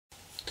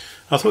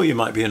I thought you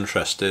might be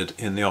interested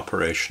in the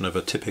operation of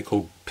a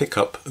typical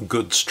pickup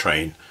goods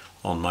train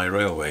on my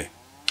railway.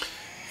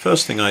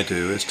 First thing I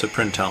do is to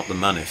print out the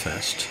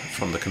manifest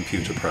from the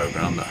computer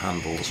program that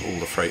handles all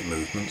the freight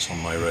movements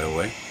on my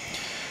railway,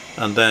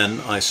 and then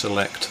I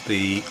select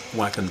the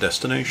wagon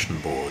destination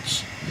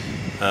boards.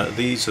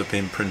 These have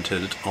been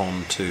printed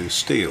onto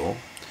steel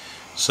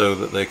so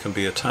that they can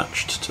be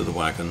attached to the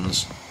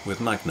wagons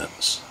with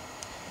magnets.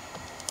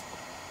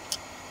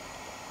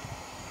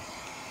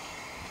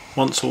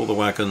 Once all the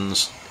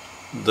wagons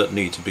that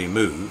need to be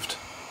moved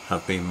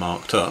have been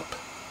marked up,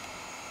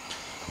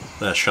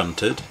 they're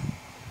shunted,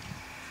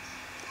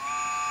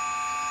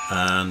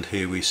 and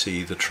here we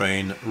see the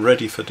train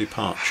ready for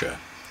departure.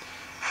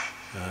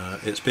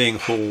 It's being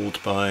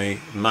hauled by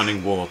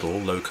Manning Wardle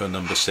loco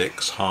number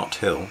 6 Hart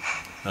Hill,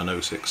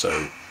 an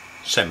 060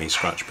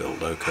 semi-scratch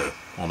built loco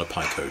on a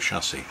Pico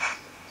chassis.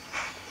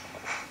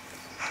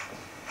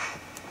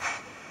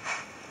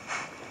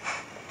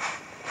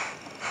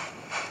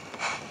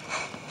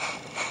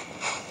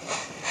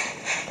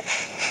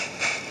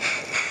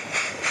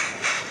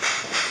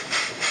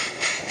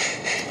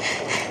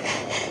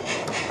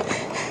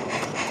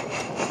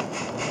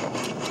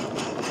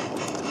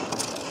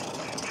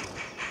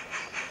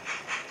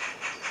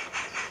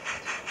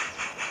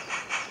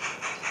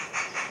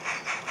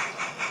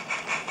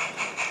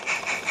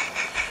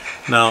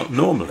 Now,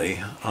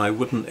 normally I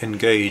wouldn't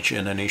engage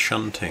in any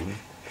shunting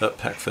at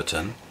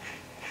Peckforton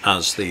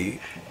as the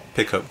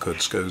pickup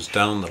goods goes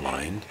down the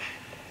line.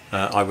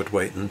 I would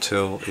wait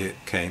until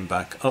it came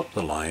back up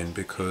the line,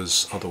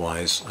 because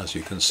otherwise, as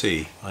you can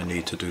see, I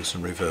need to do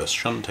some reverse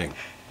shunting.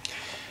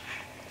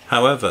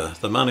 However,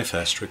 the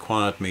manifest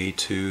required me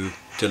to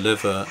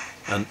deliver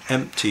an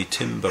empty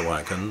timber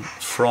wagon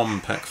from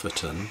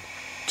Peckforton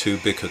to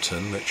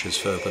Bickerton, which is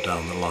further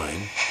down the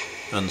line,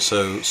 and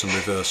so some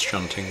reverse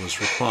shunting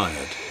was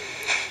required.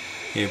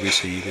 Here we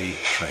see the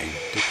train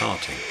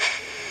departing.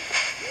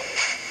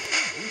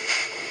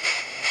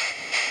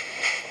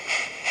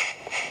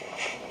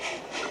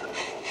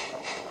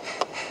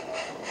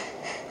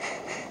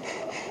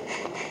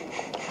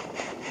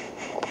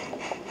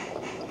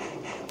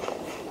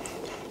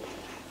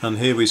 And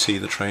here we see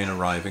the train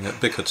arriving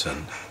at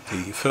Bickerton,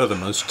 the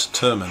furthermost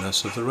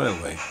terminus of the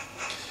railway.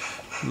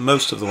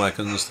 Most of the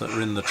wagons that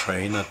are in the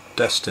train are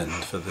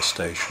destined for this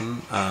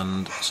station,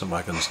 and some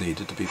wagons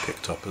needed to be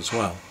picked up as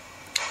well.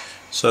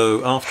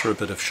 So after a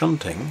bit of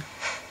shunting,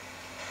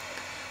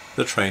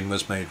 the train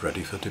was made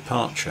ready for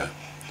departure.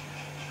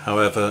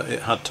 However,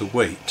 it had to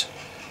wait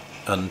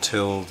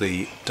until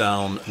the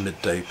down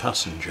midday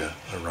passenger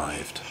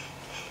arrived.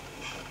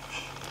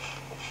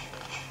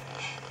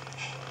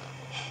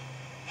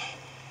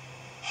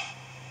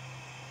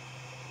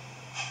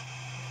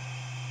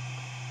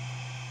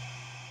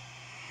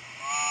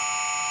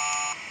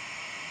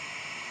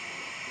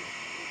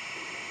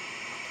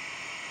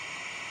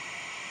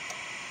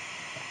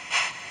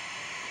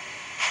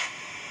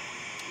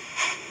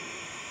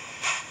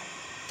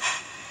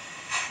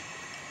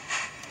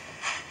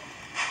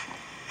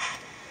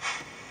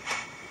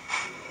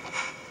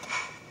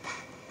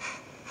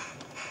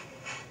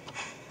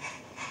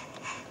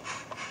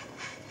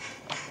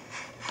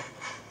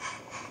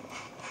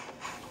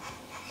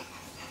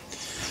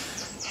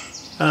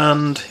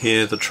 And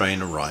here the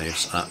train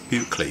arrives at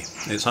Buckley.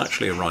 It's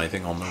actually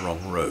arriving on the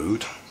wrong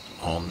road,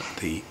 on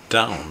the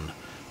down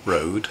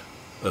road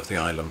of the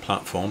island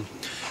platform.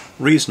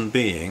 Reason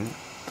being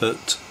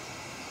that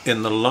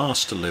in the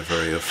last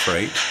delivery of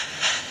freight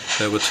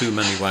there were too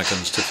many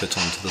wagons to fit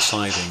onto the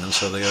siding, and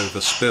so they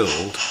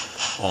overspilled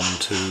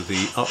onto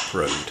the up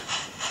road.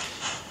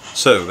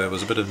 So there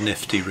was a bit of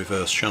nifty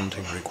reverse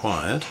shunting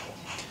required,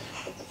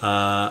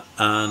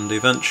 and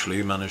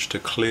eventually managed to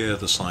clear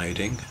the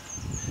siding,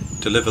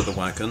 deliver the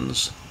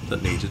wagons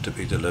that needed to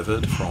be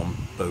delivered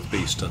from both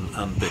Beeston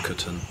and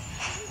Bickerton,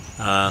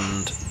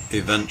 and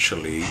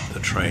eventually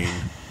the train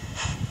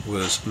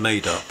was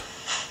made up,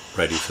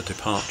 ready for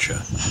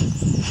departure.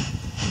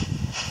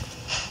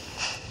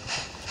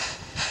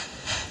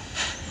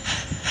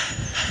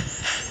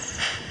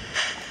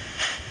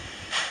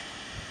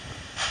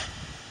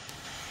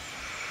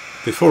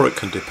 Before it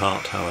can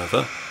depart,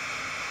 however,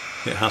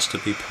 it has to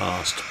be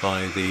passed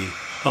by the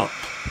up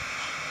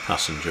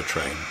passenger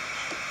train,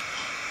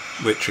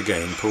 which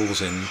again pulls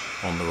in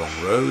on the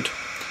wrong road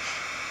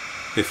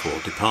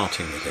before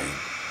departing again.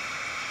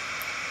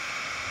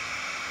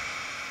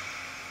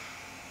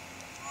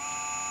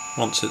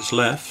 Once it's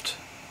left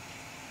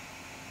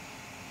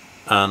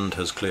and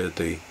has cleared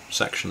the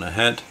section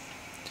ahead,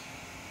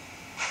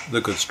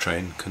 the goods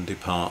train can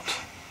depart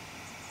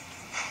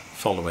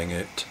following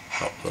it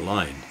up the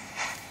line.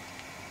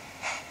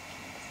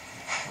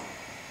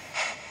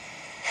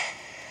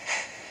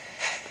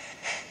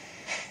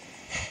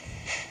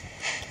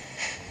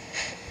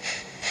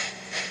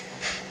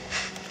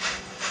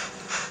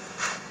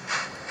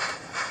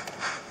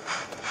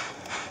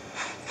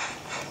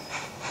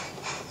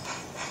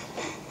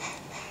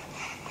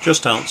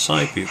 Just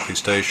outside Buckley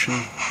Station,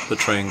 the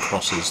train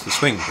crosses the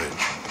swing bridge.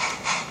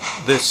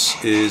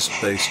 This is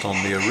based on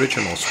the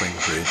original swing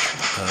bridge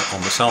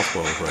on the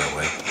Southwold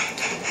Railway.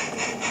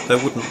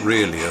 There wouldn't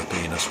really have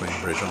been a swing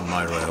bridge on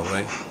my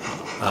railway,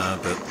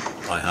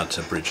 but I had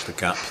to bridge the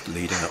gap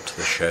leading up to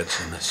the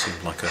sheds, and this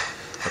seemed like a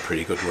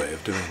pretty good way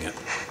of doing it.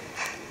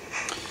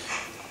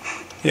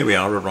 Here we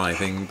are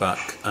arriving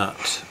back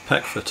at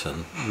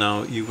Peckforton.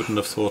 Now, you wouldn't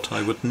have thought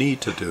I would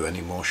need to do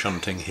any more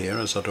shunting here,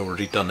 as I'd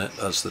already done it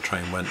as the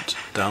train went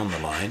down the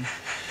line,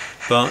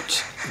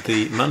 but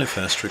the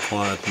manifest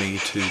required me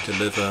to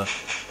deliver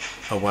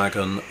a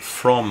wagon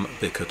from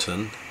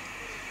Bickerton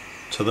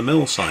to the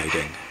mill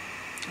siding,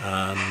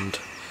 and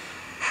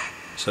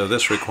so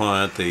this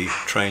required the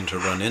train to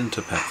run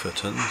into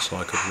Peckforton so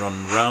I could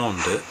run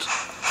round it,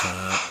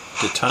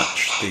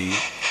 detach the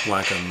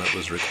wagon that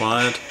was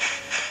required,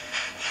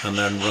 and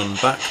then run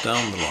back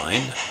down the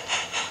line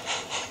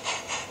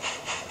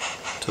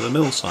to the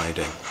mill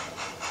siding,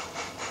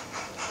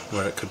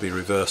 where it could be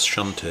reverse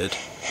shunted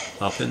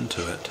up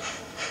into it.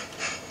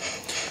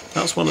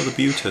 That's one of the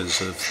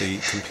beauties of the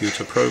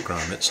computer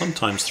program. It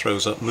sometimes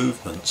throws up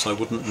movements I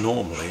wouldn't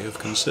normally have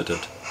considered.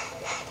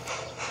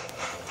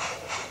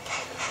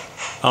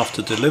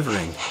 After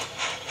delivering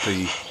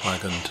the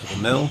wagon to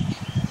the mill,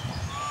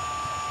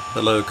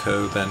 the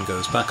loco then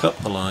goes back up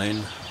the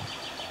line,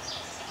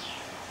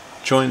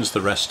 joins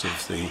the rest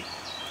of the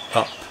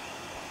up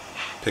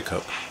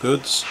pickup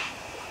goods,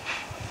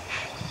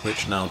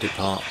 which now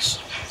departs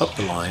up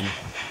the line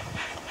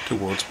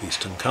towards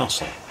Beeston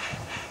Castle,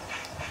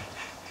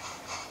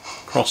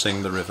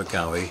 crossing the River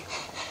Gowie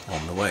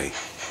on the way.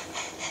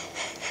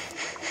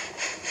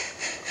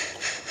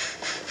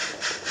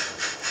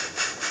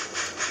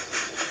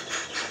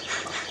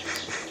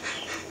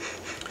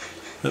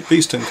 At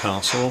Beeston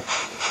Castle,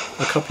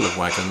 a couple of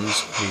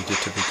wagons needed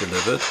to be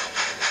delivered,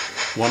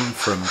 one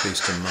from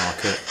Beeston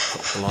Market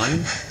up the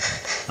line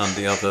and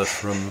the other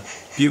from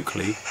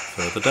Bukeley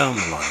further down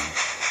the line.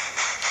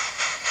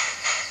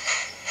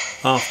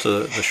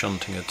 After the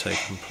shunting had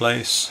taken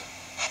place,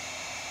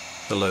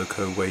 the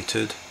loco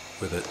waited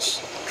with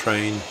its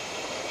train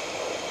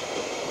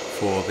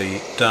for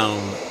the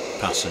down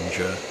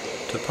passenger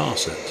to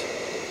pass it.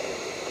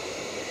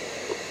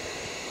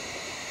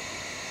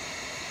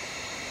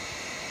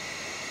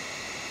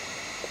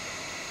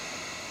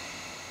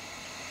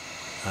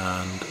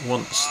 And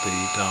once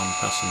the down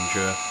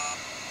passenger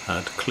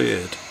had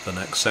cleared the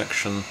next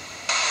section,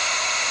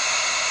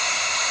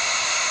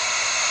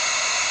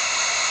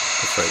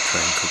 the freight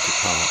train could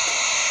depart.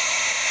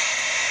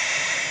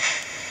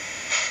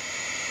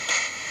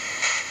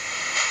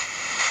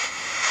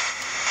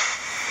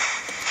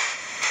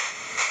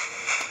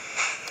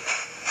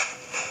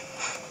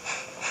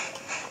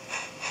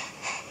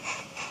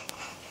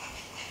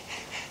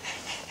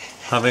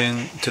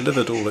 Having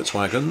delivered all its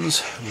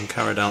wagons and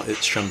carried out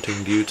its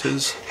shunting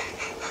duties,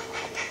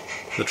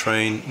 the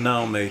train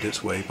now made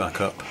its way back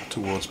up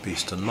towards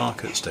Beeston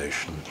Market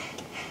Station,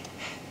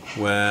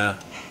 where,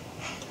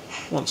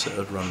 once it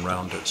had run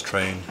round its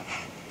train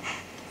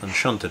and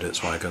shunted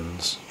its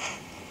wagons,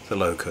 the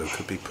loco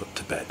could be put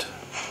to bed.